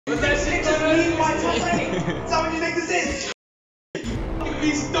need my top training. Is that what you think this is?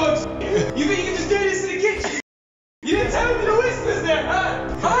 These dogs. You think you can just do this in the kitchen? You didn't tell me the whispers there,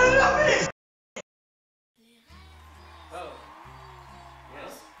 huh? I love it! Oh.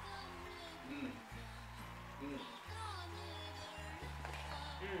 Yes.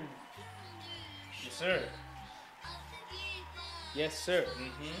 Yes, sir. Yes, sir.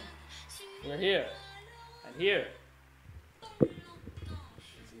 We're here. And here.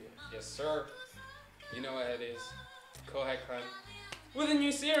 Yes, sir. You know what it is. Kohai with a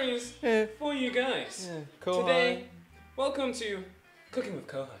new series for you guys. Today, welcome to Cooking with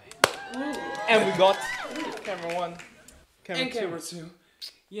Kohai. And we got camera 1. Camera 2.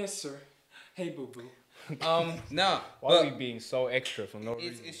 Yes, sir. Hey, boo boo. Nah. Why are we being so extra for no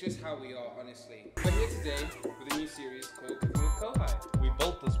reason? It's just how we are, honestly. We're here today with a new series called Cooking with Kohai. We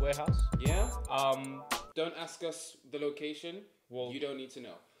built this warehouse. Yeah. Don't ask us the location. Well, you don't need to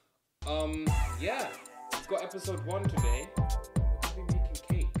know. Yeah. We've got episode 1 today. We're gonna be making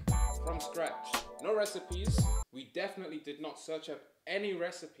cake from scratch. No recipes. We definitely did not search up any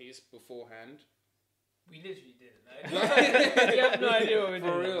recipes beforehand. We literally didn't. We have no idea what we're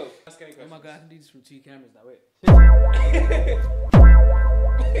doing. For real. Oh my god, I can do this from 2 cameras that way.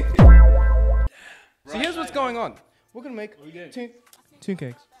 So here's what's going on. We're gonna make two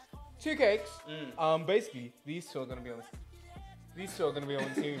cakes. 2 cakes. Basically, these two are gonna be on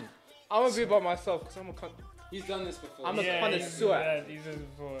the team. I'm gonna be by myself because I'm a He's done this before. I'm a connoisseur.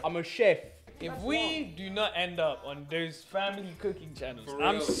 I'm a chef. If we do not end up on those family cooking channels,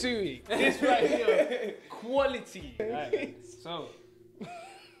 I'm suing. This right here, quality. Right. So, we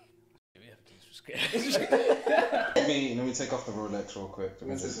have to Let me take off the Rolex real quick. The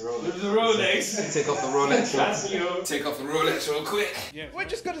Rolex. Take off the Rolex. Take off the Rolex real quick. Yeah, we're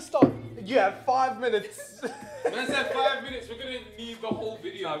just gonna start. You have 5 minutes. Man said 5 minutes. We're gonna need the whole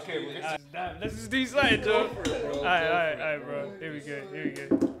video. Okay, let's just do something, Joe. Alright, bro. Here we go.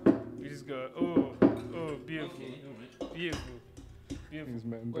 We just go. Oh, beautiful. Beautiful. Wait,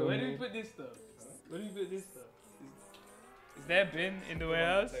 where do we put this stuff? Is there a bin in the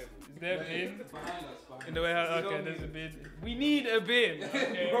warehouse? Is there a bin in the warehouse? Okay, there's a bin. We need a bin.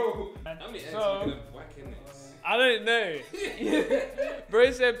 Okay. Bro, how many eggs are we gonna whack in this? I don't know.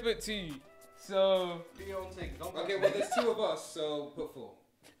 Bro said put 2. So. Okay, well there's 2 of us, so put 4.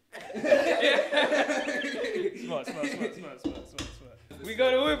 Smart. We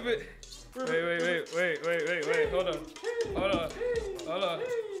gotta whip it. Wait. Hold on.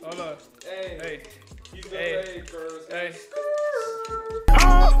 Hey.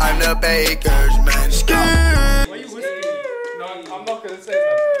 I'm the baker's man. Why you whispering? No, I'm not gonna say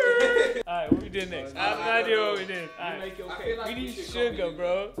that. Alright, what we doing next? I have no idea what we did. Alright, we need sugar,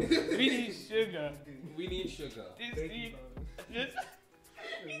 bro. We need sugar.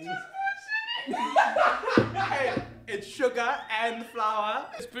 Hey, it's sugar and flour.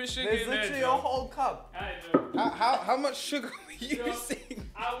 Just put sugar There's in there. literally a whole cup. How much sugar are we using?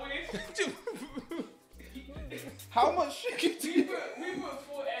 I wish. How much sugar do you put? We put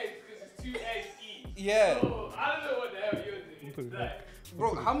 4 eggs because it's 2 eggs each. Yeah. So, I don't know what the hell you're doing. Bro,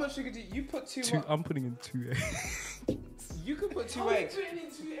 how much sugar do you put? 2 I'm putting in 2 eggs. You could put 2 How eggs. putting in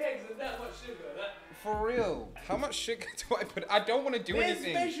 2 eggs and that much sugar? For real. How much sugar do I put? I don't want to do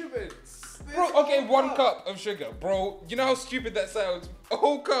anything. Measurements. Bro, okay, 1 cup of sugar. Bro, you know how stupid that sounds? A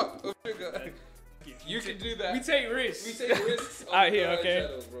whole cup of sugar. You can do that. We take risks. We take risks. Out here, okay?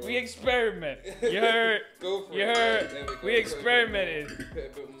 Channel, we experiment. You heard? Go for You it. heard? There go. We experimented. Put a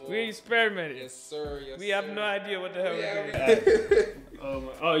bit more. We experimented. Yes, sir. Yes, We have sir. no idea what the hell Yeah, we're doing.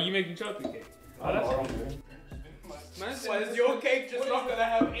 Oh, you making chocolate cake? Oh, that's Man, Well, is your cake just not gonna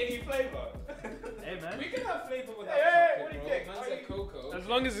have any flavor? Hey, man. we can have flavor without Hey, chocolate, what do you bro. think? Man said cocoa. As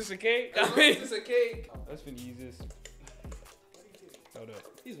long as it's a cake. As long as it's a cake. That's been the easiest. Hold up.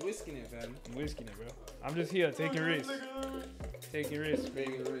 He's whisking it, fam. I'm whisking it, bro. I'm just here taking risks. Taking risks,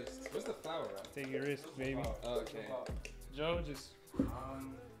 baby. Baby wrist. Where's the flour at? Taking risks, baby. Okay. Joe, just.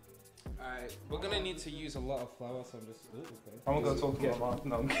 Alright, we're gonna need to use a lot of flour, so I'm just. Okay. I'm gonna go talk to my mom.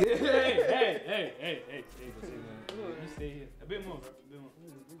 No, I'm kidding. Hey. You stay here. A bit more, bro.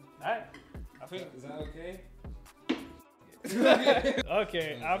 Alright. I think. Is that okay?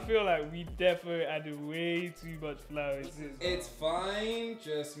 Okay, I feel like we definitely added way too much flour. It's fine,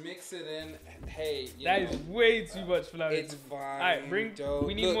 just mix it in. Hey, That is way too much flour. It's fine. Alright, bring. Don't.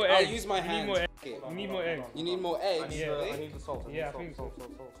 We need Look, more eggs. I'll use my We hand. need more eggs. Okay. We need more eggs. You need more eggs? Yeah. I need the salt. Yeah, I think so.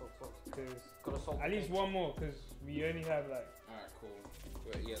 Gotta salt At least one more, because we only have like. Alright, cool.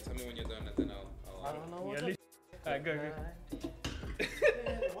 But yeah, tell me when you're done, and then I'll I don't know what. Alright, go.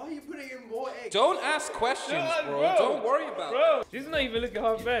 Why are you putting in more eggs? Don't ask questions, bro. Don't worry about it. Bro, she's not even looking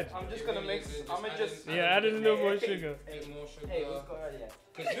half bad. I'm just gonna mix. I'm gonna just. Yeah, add in a little more sugar. Bit more sugar. Hey, what's going on here?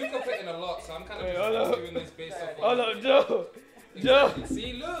 Because Luca put in a lot, so I'm kind Wait, of hold just up. doing this based off. Hold up, Joe. Joe.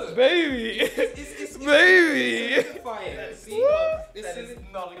 See, look. Baby. It's Baby. solidifying. See,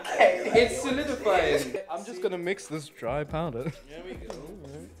 Hey, it's solidifying. I'm just gonna mix this dry powder. There we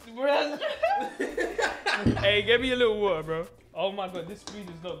go. Hey, get me a little water, bro. Oh my god, this spoon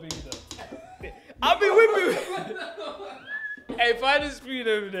is not big enough. I'll be whipping. Hey, find a spoon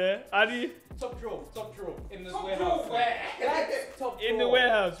over there. I need Top drawer. In this warehouse. Top in the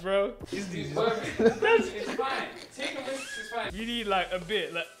warehouse, bro. It's fine. Take a risk, it's fine. You need like a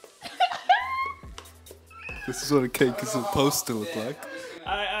bit, like. This is what a cake is supposed to look like.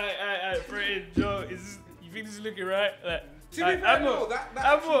 I, Fred, Joe, you think this is looking right? Like, To be fair, no, that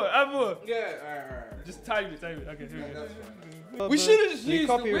I'm more. Yeah, alright. Just time it. Okay, here we go. That's We should have just used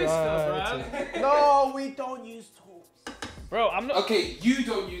the whisker, bro. No, we don't use tools. Bro, I'm not. Okay, you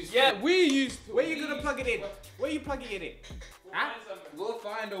don't use. Yeah, we used. Where you gonna plug it in? Where you plugging it in? Huh? We'll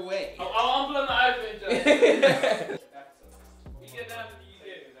find a way. I'll unplug my iPhone, Joe. You get down and you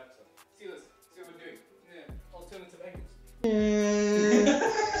get it. See this. See what we're doing. Yeah. Alternative angles.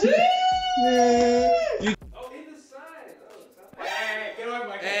 Oh, in the side. Oh, Hey, get away,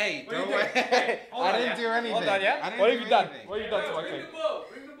 Mike. Hey, don't worry. I didn't do anything. Hold on, yeah? What have you done? What have you done to my Bring cake? the bow.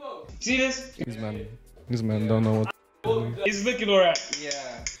 Bring the bow. See this? This man don't know what. He's looking alright.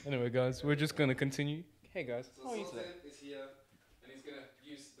 Yeah. Anyway, guys, we're just gonna continue. Hey guys, how are you today? Is here, and he's gonna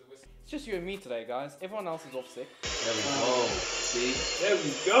use the whisk. It's just you and me today, guys. Everyone else is off sick. There we go. See? There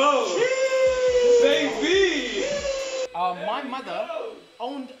we go. Baby. My mother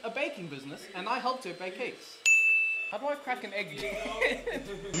owned a baking business, and I helped her bake cakes. How do I crack an egg?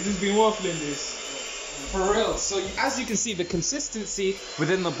 We've just been waffling this. For real. So as you can see, the consistency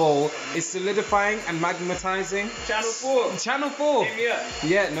within the bowl is solidifying and magnetizing. Channel 4. Channel 4. Hit me up.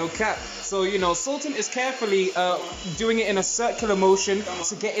 Yeah, no cap. So, you know, Sultan is carefully doing it in a circular motion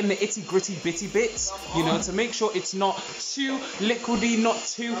to get in the itty gritty bitty bits, you know, to make sure it's not too liquidy, not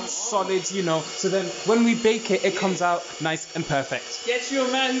too solid, you know. So then when we bake it, it comes out nice and perfect. Get you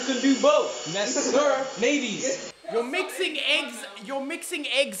a man who can do both. Yes, sir. Ladies. You're mixing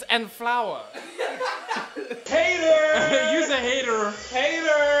eggs and flour. Hater. Use a hater.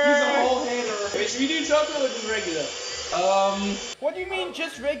 Hater. Use a whole hater. Wait, should we do chocolate or just regular? What do you mean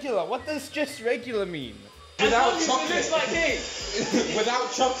just regular? What does just regular mean? Without As long as it looks chocolate. like cake.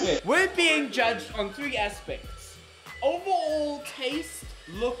 Without chocolate. We're being judged on 3 aspects. Overall taste,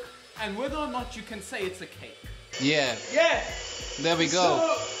 look, and whether or not you can say it's a cake. Yeah. Yeah. There we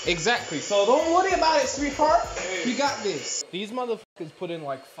go. Exactly. So don't worry about it, sweetheart. You got this. These motherfuckers put in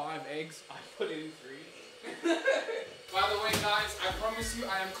like 5 eggs. I put in 3. By the way, guys, I promise you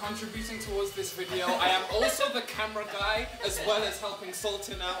I am contributing towards this video. I am also the camera guy as well as helping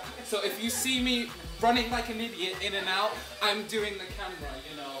Sultan out. So if you see me running like an idiot in and out, I'm doing the camera,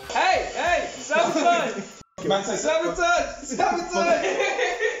 you know. Hey, sabotage. Sabotage.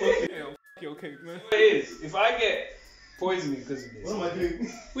 Okay, man. What it is, if I get poisoning because of this. What am I doing?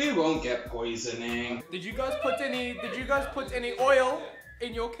 We won't get poisoning. Did you guys put any oil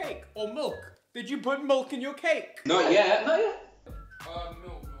in your cake or milk? Did you put milk in your cake? Not yet. Not yet.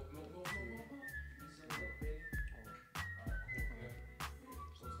 No.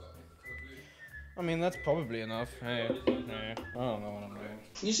 I mean, that's probably enough. Hey, I don't know what I'm doing.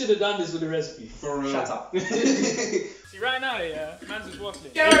 You should have done this with the recipe. For real. Shut up. See, right now, yeah, man's just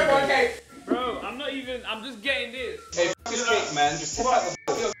waffling. Get away from my cake! Bro, I'm just getting this. Hey, f this cake, man. Just tip out the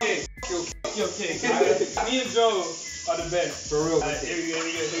bowl. Yo, cake. Me and Joe are the best. For real. Here we go.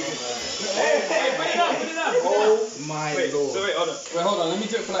 Hey, put it down. Oh my Wait, lord. so wait, hold on. Wait, hold on. Let me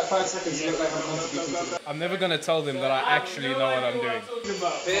do it for like 5 seconds. You look like I'm contributing to it. I'm never gonna tell them that I actually know what I'm doing.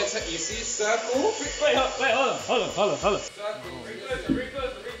 You see, circle. Wait, hold on.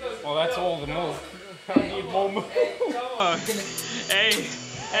 Well, that's all the milk. I need more milk.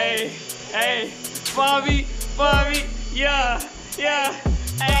 Hey, Bobby, yeah,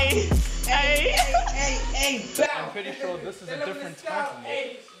 hey. I'm pretty sure this is a different type of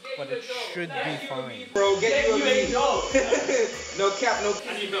milk, but it should be fine. Bro, get you a meat. No cap, no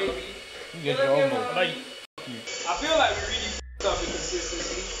I need milk. You get your own milk. Like, I feel like we really f***ed up in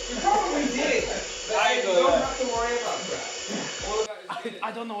consistency. You probably did. I ain't You gonna don't lie. have to worry about that. I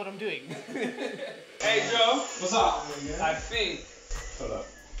don't know what I'm doing. Hey, Joe. What's up? I think. Hold up.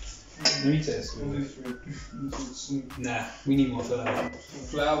 Let me test. Nah, we need more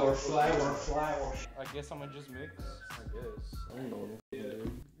flour. Flour. I guess I'm gonna just mix. I guess. I don't know what I'm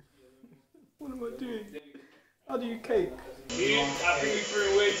doing. What am I doing? How do you cake? I think we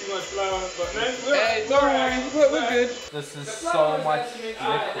threw way too much flour, but man, Hey, don't worry, we're good. This is so much liquid.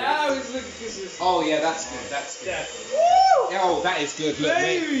 now he's looking kisses. Oh yeah, that's good. That's good. Oh, that is good. Look,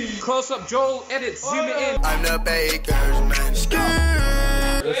 mate. Close up, Joel. Edit. Zoom it in. I'm the baker's man.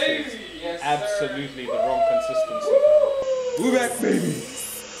 This is absolutely the wrong consistency. We're back, baby.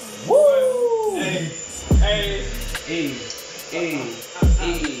 Woo! Hey.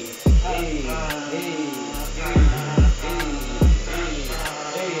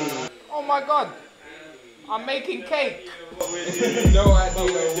 Oh my god! I'm making cake! No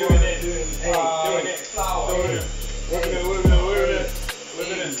idea. Doing it. Flour.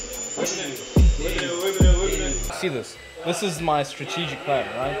 See this? This is my strategic plan,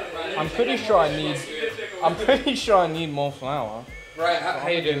 right? I'm pretty sure I need more flour. Right, how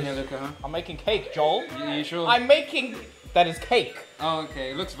you doing here, Luca, huh? I'm making cake, Joel. You sure? I'm making... That is cake. Oh,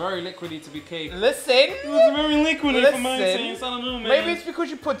 okay. It looks very liquidy to be cake. Listen. It looks very liquidy for my Listen. sense. I don't know, man. Maybe it's because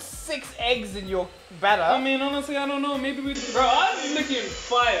you put 6 eggs in your batter. I mean, honestly, I don't know. Maybe we... Bro, I'm looking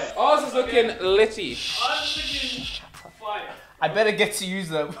fire. Ours is looking litty. I'm looking fire. I better get to use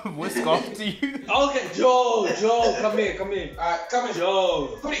the whisk after you. Okay, Joel, come here. Alright, come in.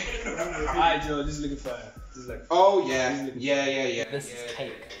 Joel. Alright, Joel, this is looking fire. This is like. Oh yeah. This is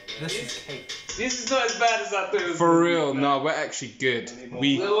cake. This is cake. This is not as bad as I thought it was. For real, no, we're actually good.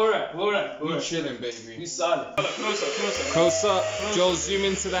 We're alright. We chilling, baby. We solid. Closer. Close up, Joel. Zoom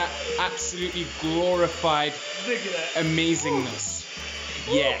into that absolutely glorified Look at that. amazingness.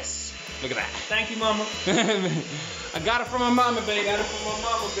 Yes. Look at that. Thank you, mama. I got it from my mama, baby.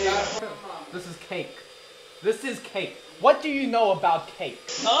 This is cake. This is cake. What do you know about cake?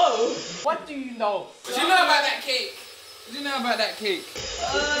 Oh. What do you know? What you know about that cake? What you know about that cake?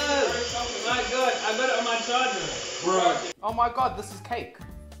 My God, I got it on my charger. Bro, Oh my god, this is cake.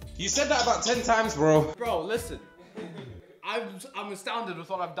 you said that about 10 times, bro. Bro, listen. I'm astounded with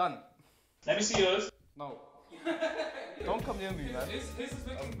what I've done. Let me see yours. No. Don't come near me, man. This is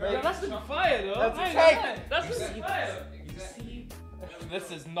looking Yeah, that's looking fire though. That's I ain't cake. lying. That's looking fire. This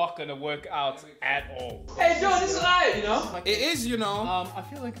is not gonna work out at all. Hey, Joe, this is alright, you know. It is, you know. I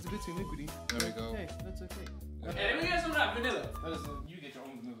feel like it's a bit too liquidy. There we go. Hey, that's okay. Hey, let me get some of that vanilla. You get your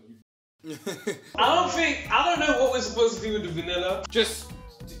own vanilla. I don't know what we're supposed to do with the vanilla. Just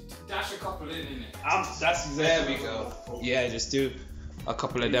dash a couple in it. That's exactly. There we go. Yeah, just do a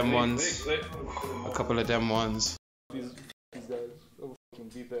couple of them ones. Wait. A couple of them ones. These guys, I'll fucking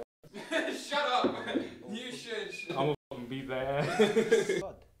beat their Shut up. You should. I'm gonna fucking beat their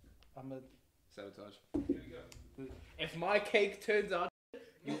God, I'm a Sabotage. If my cake turns out,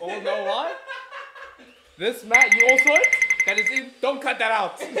 you all know why? This Matt, you all saw it? That is it. Don't cut that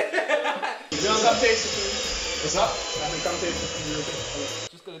out. John, come taste it. What's up? Come taste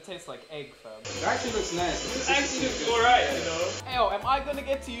it. Just gonna taste like egg, fam. It actually looks nice. It actually looks alright, you know. Hey, am I gonna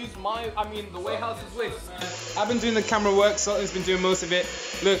get to use the warehouse's whisk? I've been doing the camera work, Sultan's been doing most of it.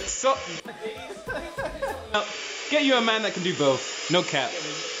 Look, get you a man that can do both. No cap.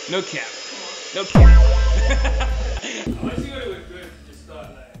 No cap. No cap. Once you go to a good, just start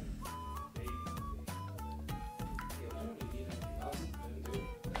like.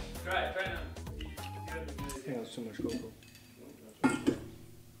 Try it now. I think that's too much cocoa.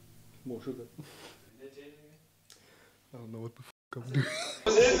 More sugar. I don't know what the fuck I'm doing.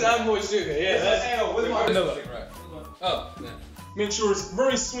 This is more sugar, yeah. That's with my vanilla. Oh, yeah. Make sure it's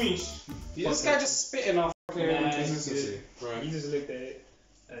very sweet. This guy just spitting off consistency. Right. You just looked at it.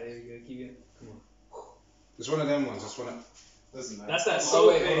 There you go, keep it. Come on. It's one of them ones. It's one of. That's that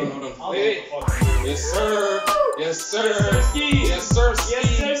soap. Hold on. Wait. Yes, sir. Yes, sir. Ski. Yes, sir.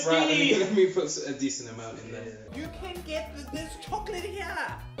 Yes, sir, Right, ski. let me put a decent amount in there. You can get this chocolate here.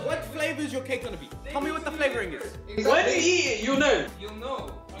 What flavor is your cake gonna be? Tell me what the flavoring is. When you eat it, you'll know. You'll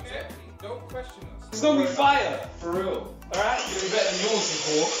know. Exactly. Don't question us. It's gonna be fire. For real. Alright? You're better than yours,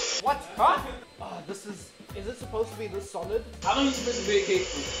 you whore. What? Huh? Oh, this is it supposed to be this solid? How long are you supposed to bake cake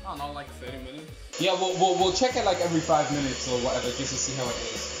for? I don't know, like 30 minutes. Yeah, we'll check it like every 5 minutes or whatever, just to see how it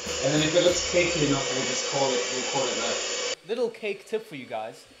is. And then if it looks cakey enough, we'll call it that. Little cake tip for you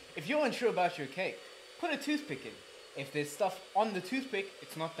guys. If you're unsure about your cake, put a toothpick in. If there's stuff on the toothpick,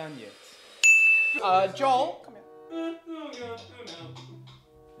 it's not done yet. Joel, come here.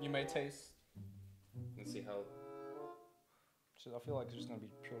 You may taste. Let's see how. So I feel like it's just gonna be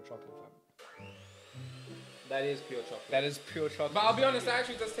pure chocolate, fam. That is pure chocolate. That is pure chocolate. But I'll be honest, that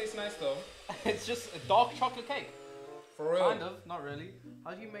actually does taste nice though. It's just a dark chocolate cake. For real. Kind of, not really.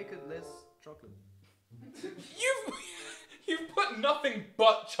 How do you make it less chocolate? You've put nothing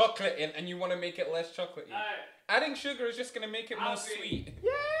but chocolate in, and you want to make it less chocolatey. Alright. Adding sugar is just gonna make it more sweet.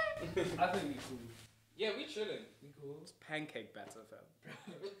 I think we cool. Yeah, we chilling. We cool. It's pancake batter, fam.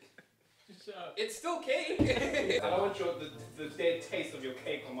 Shut up. It's still cake. I don't want the dead taste of your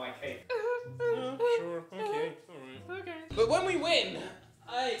cake on my cake. Sure, okay, alright. Okay. But when we win,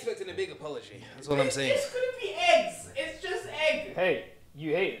 I expected a big apology. That's all I'm saying. It's gonna be eggs. It's just egg. Hey,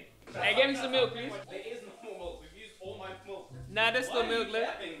 you hate it. Hey, give me some milk, please. There is no more milk. We've used all my milk. Nah, there's still milk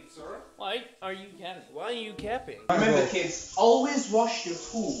left. Capping, sir? Why are you capping? Why are you capping? Remember, kids, always wash your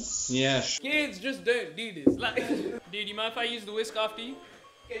tools. Yeah. Kids just don't do this. Like, dude, you mind if I use the whisk after you?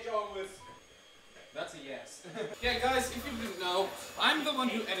 Get your own whisk. That's a yes. Yeah, guys, if you didn't know, I'm the one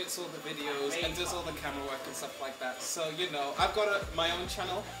who edits all the videos and does all the camera work and stuff like that. So, you know, I've got my own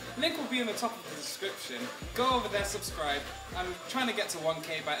channel. Link will be in the top of the description. Go over there, subscribe. I'm trying to get to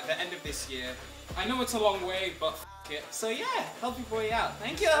 1K by the end of this year. I know it's a long way, but f it. So yeah, help your boy out.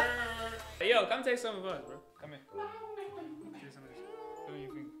 Thank you. Hey, yo, come take some of us, bro. Come here. Take some of this. What do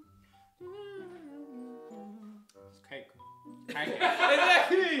you think? It's cake.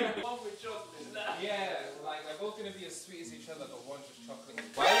 Exactly! Yeah, like they're both gonna be as sweet as each other, but one's just chocolate.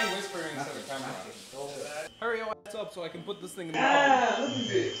 Why are you whispering into the camera? Hurry your ass up so I can put this thing in the Look at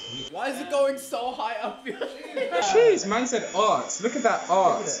this. Why is it going so high up here? Jeez, man said art. Look at that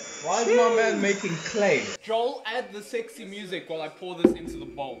art. Why is my man making clay? Joel, add the sexy music while I pour this into the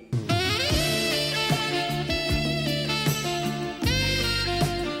bowl.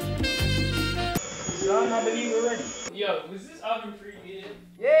 Son, I believe we're ready. Yo, was this oven preheated?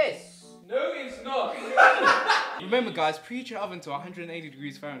 Yes! No, it's not. Remember guys, preheat your oven to 180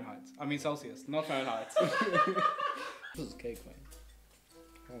 degrees Fahrenheit. I mean Celsius, not Fahrenheit. This is cake, man.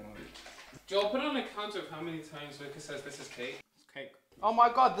 Hold on. Joel, put on a count of how many times Lucas says this is cake. It's cake. Oh my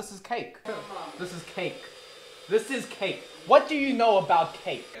god, this is cake. This is cake. This is cake. What do you know about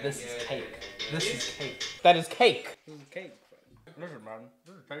cake? This is cake. This is cake. That is cake. This is cake. Listen, man.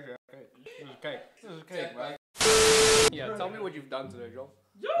 This is cake. This is cake. This is cake, man. Yeah, tell me what you've done today, Joel.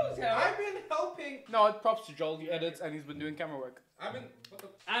 I've been helping. No, it's props to Joel. He edits and he's been doing camera work. I've been. What the?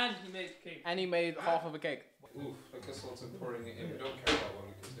 And he made cake. And he made half of a cake. Oof, Lucas also pouring it in. We don't care about what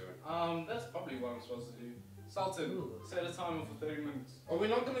Lucas doing. That's probably what I'm supposed to do. Sultan, set a timer for 30 minutes. Are we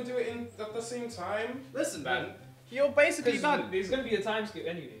not gonna do it in at the same time? Listen, man. You're basically done. There's gonna be a time skip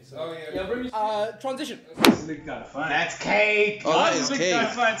anyway. So. Oh yeah. Yeah, bring me. Transition. That's cake. Oh, that is cake.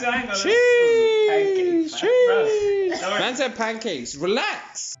 Pancakes. Cheese. Man said pancakes.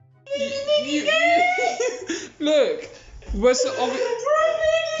 Relax. Look, we're so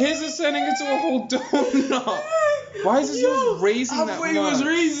his is turning into a whole donut. Why is this yours raising that much? It was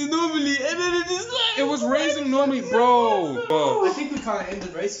raising normally, and then it is like. It was raising normally, bro. I think we kind of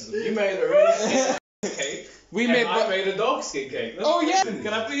ended racism. You made a raising cake. We and made. I made a dog skin cake. Oh yeah. Can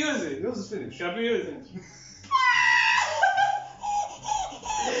I put yours in? Yours is finished. Can I put yours in?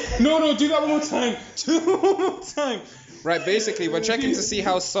 No, do that one more time. Do it one more time. Right, basically, we're checking to see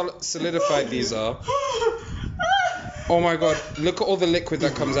how solidified these are. Oh my god, look at all the liquid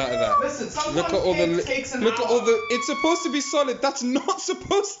that comes out of that. Listen, sometimes Look at all the takes an look at hour. all the. It's supposed to be solid. That's not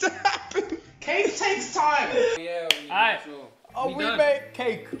supposed to happen. Cake takes time. Yeah. Alright. Oh, We we done. made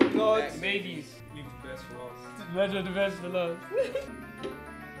cake. No, it's Babies. Leave the best for us. Measure the best for last.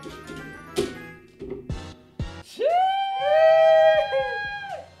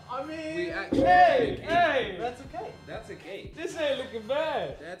 I mean, We actually. Hey! that's okay. That's a cake. This ain't looking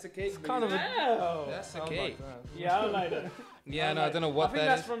bad. That's a cake. It's kind of a- Wow. That's a cake. Yeah, I don't like that. Yeah, no, I don't know what I think that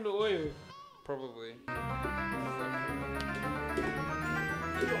that's is. from the oil. Probably.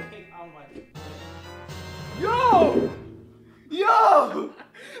 Yo! Yo!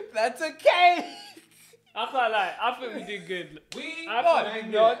 That's a cake. I think we did good. We. I think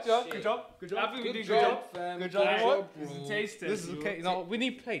we did good. Good job. Good I think we did Good good. job, fam. Good job, Like, what? this is a taste test. This is bro. okay. No, we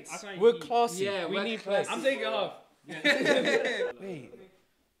need plates. I can't We're eat. classy. Yeah, we we're need classy. plates. I'm taking it off. Wait.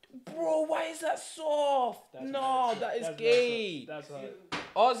 Bro, why is that soft? No, that is gay. That's hard.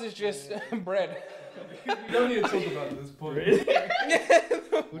 Ours is just bread. We don't need to talk about this point.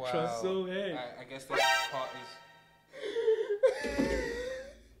 Wow. So hey. I guess this part is.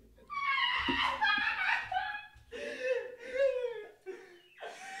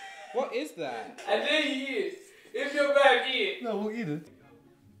 What is that? And then you eat it. If you're back, eat it. No, we'll eat it.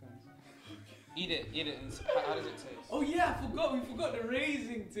 Eat it, and how does it taste? Oh yeah, I forgot. We forgot the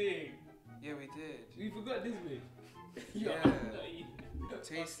raising thing. Yeah, we did. We forgot this bit. Yeah. I'm not eating.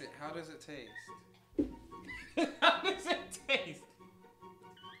 Taste it. How does it taste? How does it taste?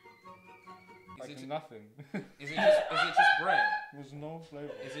 Is it, Nothing. is it just bread? There's no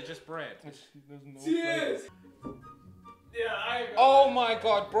flavor. Is it just bread? There's no Cheers. flavor. Yeah, I. Oh my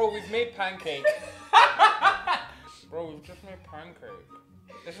god, bro, we've made pancake. Bro, we've just made pancake.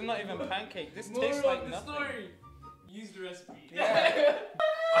 This is not even pancake. This Moral tastes of like the nothing. story. Use the recipe. Yeah.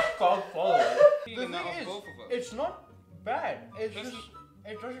 I can't follow it. The The thing thing is, both of us. it's not bad. It's This just, is-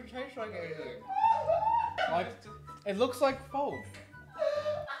 it doesn't taste like anything. Like, it looks like pho.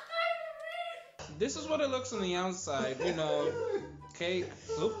 This is what it looks on the outside, you know, cake,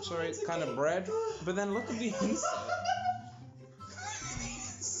 oops, sorry, kind of bread, but then look at the inside.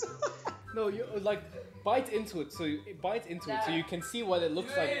 No, you like bite into it, so you can see what it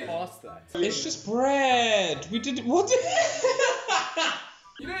looks like past that. It's just bread. We did, what did,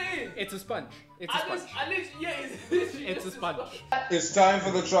 You know what it is? It's a sponge. It's a sponge. It's a sponge. It's time for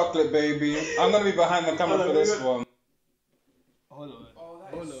the chocolate, baby. I'm gonna be behind the camera for this one. Hold on. Oh,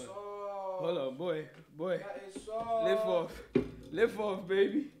 that Hold is on. soft. Hold on, boy. That is soft. Lift off,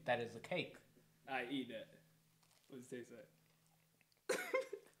 baby. That is a cake. I eat that. What does it taste like?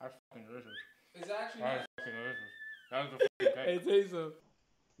 That's fucking delicious. It's actually That is fucking delicious. That is a fucking cake. It tastes so.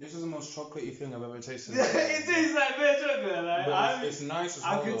 This is the most chocolatey thing I've ever tasted. It tastes like bare chocolate. Like, But it's nice as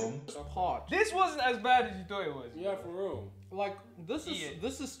well, though. It's hard. This wasn't as bad as you thought it was. Yeah, for real. Like this is Yeah.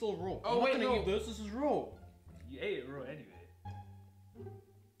 this is still raw. Oh, I'm wait, not gonna no. eat this. This is raw. You ate it raw anyway.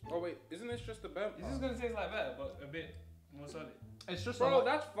 Oh wait, isn't this just the burnt This is part? gonna taste like that, but a bit more solid. It's just a Bro, lot.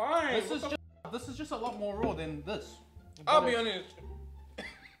 that's fine. This is just a lot more raw than this. I'll be honest.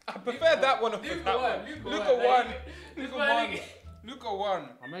 I prefer that one over that one. Luca one. Luca one. Luca one.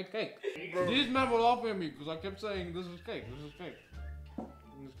 I made cake. These men were laughing at me because I kept saying this is cake. This is cake.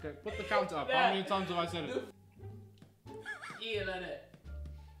 This is cake. Put the counter up. How many times have I said it? Eat it like that.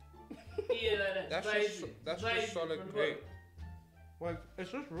 Eat it like that. That's just solid cake. Like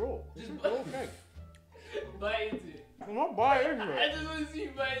it's just raw. It's just raw cake. Bite into it. I'm not buying into I it. just want to see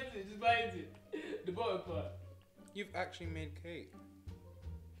you bite into it. Just bite into it. The bottom part. You've actually made cake.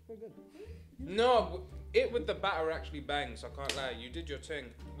 It's pretty good. No, it with the batter actually bangs. I can't lie. You did your thing.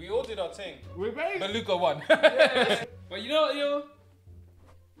 We all did our thing. We made. But Luca won. But you know what, yo?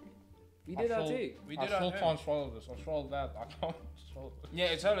 We did our thing. We I did our still thing. can't swallow this. I'll swallow that. I can't swallow this. Yeah,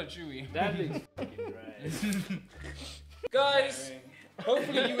 it's hella chewy. That looks fucking right. Guys,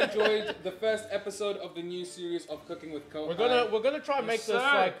 hopefully you enjoyed the first episode of the new series of Cooking with Kohai. We're gonna try and make Yes, this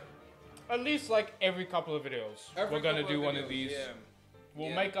sir. like at least like every couple of videos. Every we're gonna couple do of one of videos, these. yeah. We'll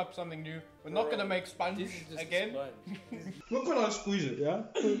Yeah. make up something new. We're not gonna make sponge This is just again. a sponge. Look when I squeeze it, yeah?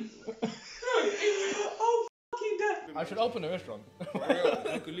 I should open a restaurant. For real.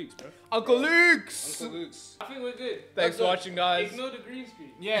 Uncle Luke's, bro. Uncle Luke's. Uncle Luke's. I think we're good. Thanks for watching, guys. Ignore the green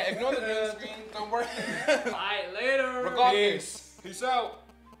screen. Yeah, ignore the green screen. Don't worry. Alright, later. Regardless. Peace out.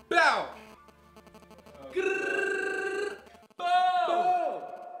 Bow.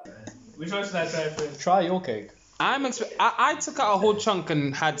 Which one should I try first? Try your cake. I took out a whole chunk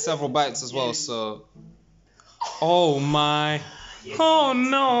and had several bites as well, so. Oh my. Oh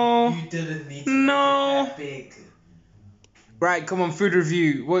no. You didn't need to No. make it that big. Right, come on, food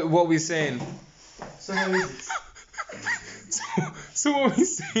review. What we saying? So how is it? So what we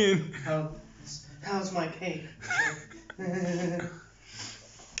saying? How's my cake?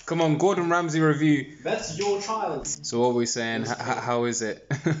 Come on, Gordon Ramsay review. That's your child. So what we saying? How is it?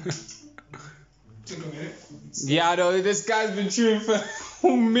 Took a minute. Yeah, I know. This guy's been chewing for a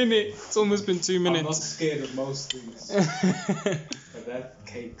whole minute. It's almost been 2 I'm not minutes. scared of most things. But that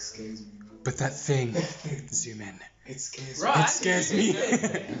cake scares me. But that thing, zoom in. It scares It scares me.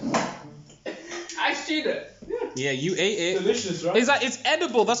 I see that. Yeah, you ate me. it. Delicious, right? It's like it's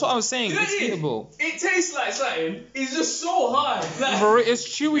edible. That's what I was saying. It's eatable. It tastes like something. It's just so hard. Like, Bro, it's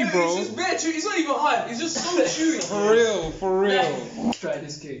chewy, it's bro. just bare chewy. It's not even hard. It's just so chewy. For real, for real. Try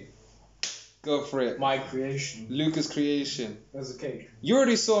this cake. Go for it. My creation. Lucas creation. That's a cake. You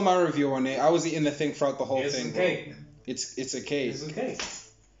already saw my review on it. I was eating the thing throughout the whole It's thing. a bro. cake. It's a cake. It's a cake.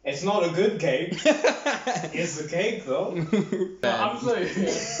 It's not a good cake. It's a cake though. I'm sorry.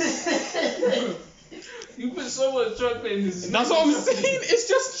 You put so much chocolate in this. That's what I'm saying. It's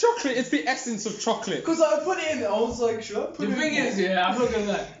just chocolate. It's the essence of chocolate. Because I put it in, I was like, should I put The it thing in? is, yeah, I'm not gonna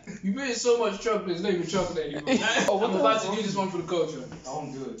lie. You put in so much chocolate, it's not even chocolate anymore. I'm about to do this one for the culture.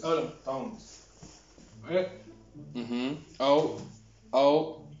 Don't do it. Hold Don't.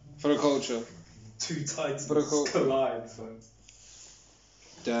 Oh, for the culture. Two titans Put a coat. collide, fam.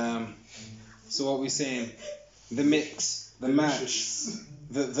 Damn. So what we saying? The mix, the match, Delicious.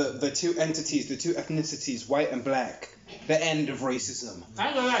 the two entities, the two ethnicities, white and black. The end of racism. on. I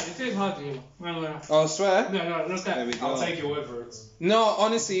ain't gonna lie, it tastes hard to you. I ain't gonna lie. Oh, I swear. No, look There at we it. go. I'll take your word for it. No,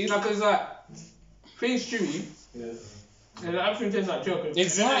 honestly. No, because like, things chewy, Yeah. and everything tastes like chocolate.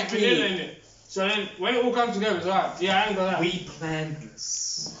 Exactly. And like vanilla in it. So then, when it all comes together, it's alright. Yeah, I ain't gonna lie. We planned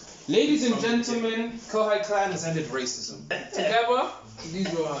this. Ladies and gentlemen, Kohai clan has ended racism. Together,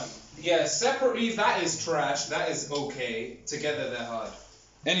 These were hard. yeah, separately, that is trash. That is okay. Together, they're hard.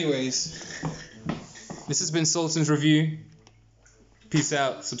 Anyways, this has been Sultan's Review. Peace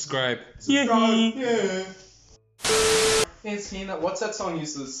out. Subscribe. Yeah. It's clean-up. What's that song you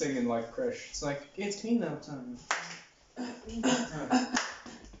used to sing in like Crash? It's like, it's clean-up time.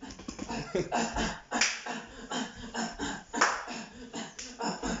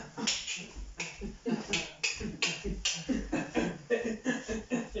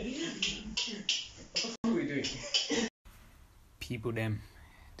 What are we doing? People, them.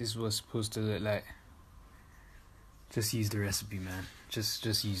 This is what's supposed to look like. Just use the recipe, man. Just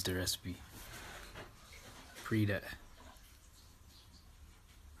use the recipe. Pre that.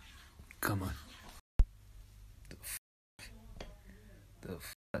 Come on. The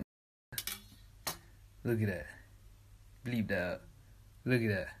fuck. Look at that. Bleep that out. Look at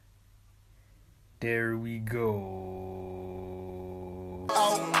that. There we go.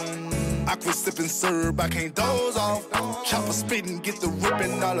 I quit sipping syrup, I can't doze off. Chopper spitting, get the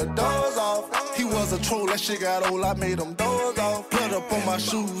ripping all the doors off. He was a troll, that shit got old, I made him doze off. Blood up on my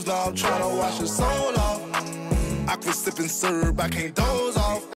shoes, now I'm trying to wash his soul off. I quit sipping syrup, I can't doze off.